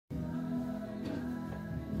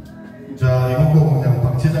자, 이번 곡은 그냥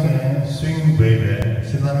박재정의 스윙 베이비의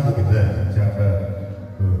신나는 곡인데, 제가 아까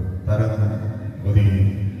다른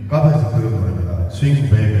어디 카페에서 들은 노래입니다. 스윙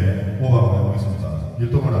베이비의 오버를 해보겠습니다.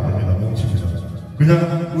 일동은 안 됩니다. 뭉칩니다.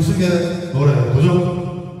 그냥 우스개 노래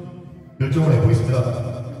도전 열정을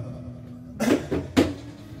해보겠습니다.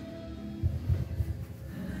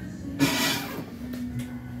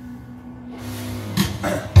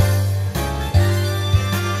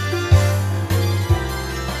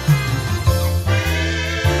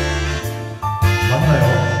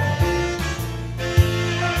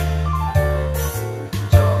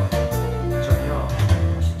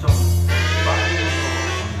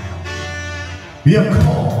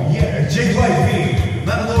 위험커, yeah, JYP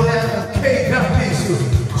나는 노래하는 K-pop 댄스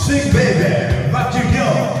Sing baby, 막 즐겨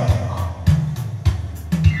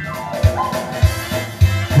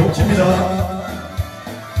멋집니다.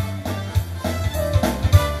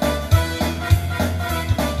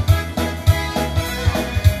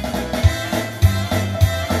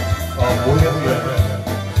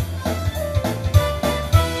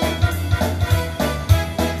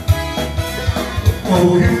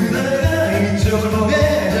 모르겠어요. 이쪽으로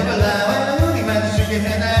해 제발 나와 눈이 마주치게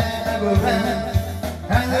해달라고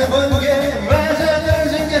하늘 보는 게 맞아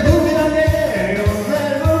떨어진 게 분명해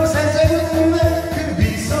오늘도 살짝 웃는 그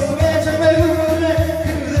미소가 정말 궁금해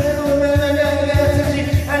그대로 날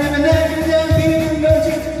같은지 아니면 날 그냥 비는 건지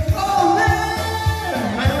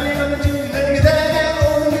마음이 건지 내게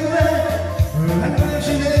다가오는구나 한 번씩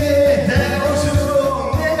내게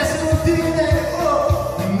다가올수록 내 가슴은 뛰네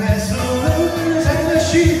내 손을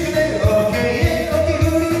살며시 그대 어깨에 어깨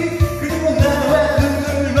그리고 나와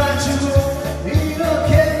눈을 맞추고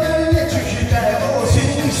이렇게 말을 해주실까요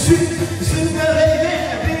스마 베이비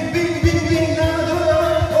빙빙빙빙 나와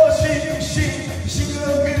돌아와 싱싱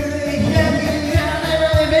그대의 향기가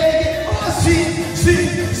나의 베이비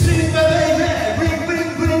스마 베이비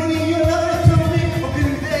빙빙빙 너를 통해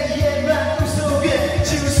그대의 마음속에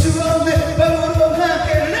지울 수 없는 밤으로 함께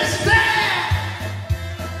Let's dance!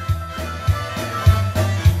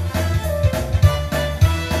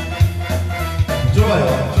 좋아요.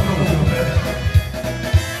 좀더 보시는데.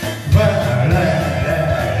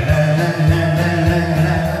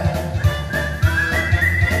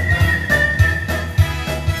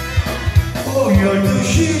 오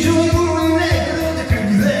 12시 종이 울리네 그런데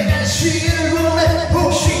그대가 시계를 보네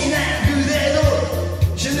혹시나 그대도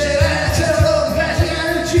신데렐라처럼 가지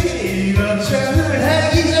않을지 걱정을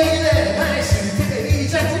하기 전에 말씀 그대이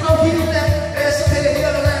자꾸 엉키는데 애써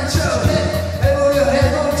태어난 척해 해보려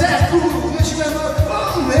해도 자꾸 눈치만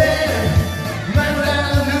보네 말을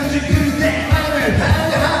눈치 그대만을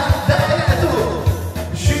반대하다가도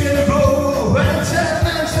시계를 보고 한참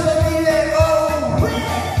망설이네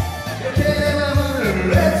이렇게 내 맘을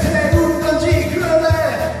내태울 건지 그러나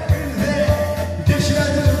그대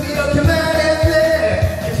대신하듯 이렇게 말했네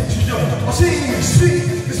계속 추죠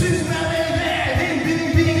스윗 맘에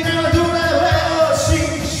빙빙빙 나와 돌아와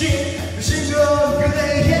싱싱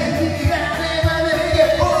그대의 향기가 내 맘에 배게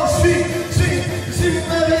스윗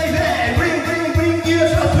맘에 빙빙빙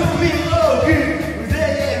이어져 to me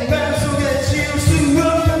그대의 맘속에 지울 수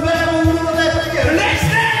없는 밤으로 나타나게 Let's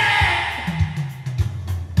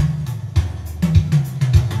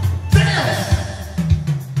dance!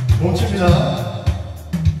 멈춥니다.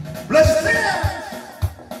 Let's dance!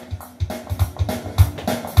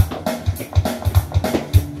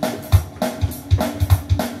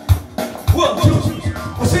 One, two,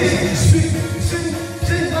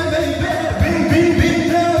 sing, my baby,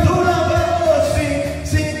 빙빙빙 나 돌아봐, sing,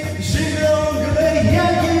 그대의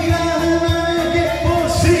향기가 내 맘에게,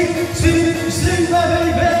 sing, my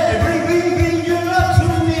baby, 빙빙빙 you're up to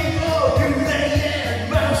me, 그대의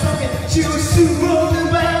마음속에 지울 수 없는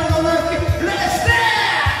밤으로 함께, let's dance!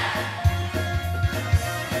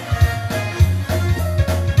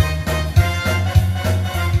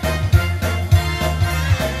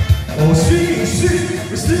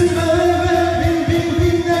 sing, my baby,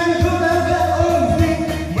 빙빙빙 날 돌아봐,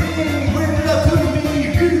 bring love to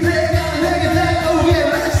me, 그대가 내게 다가오게,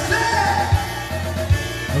 let's dance!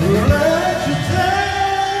 Let's dance!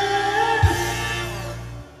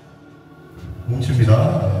 뭉칩니다.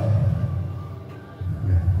 네.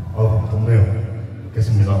 덥네요.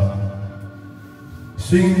 겠습니다.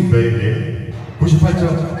 스윙 베이비 98점.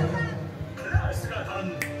 클래스가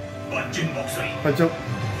단 멋진 목소리 8점.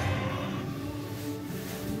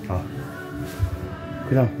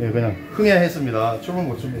 그냥 흥해했습니다. 춤은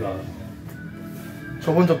못 춥니다.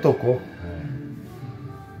 쳐본 적도 없고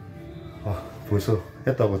벌써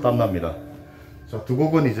했다고 땀납니다. 자, 두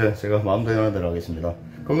곡은 이제 제가 마음대로 하는 대로 하겠습니다.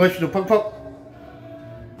 건강하십시오. 팍팍.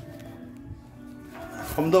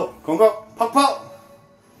 좀 더 건강 팍팍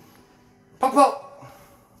팍팍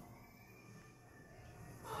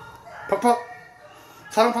팍팍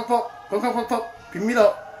사랑 팍팍 건강 팍팍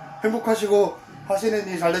빕니다. 행복하시고 하시는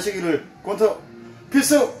일 잘 되시기를 권터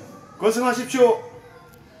필수 건승하십시오.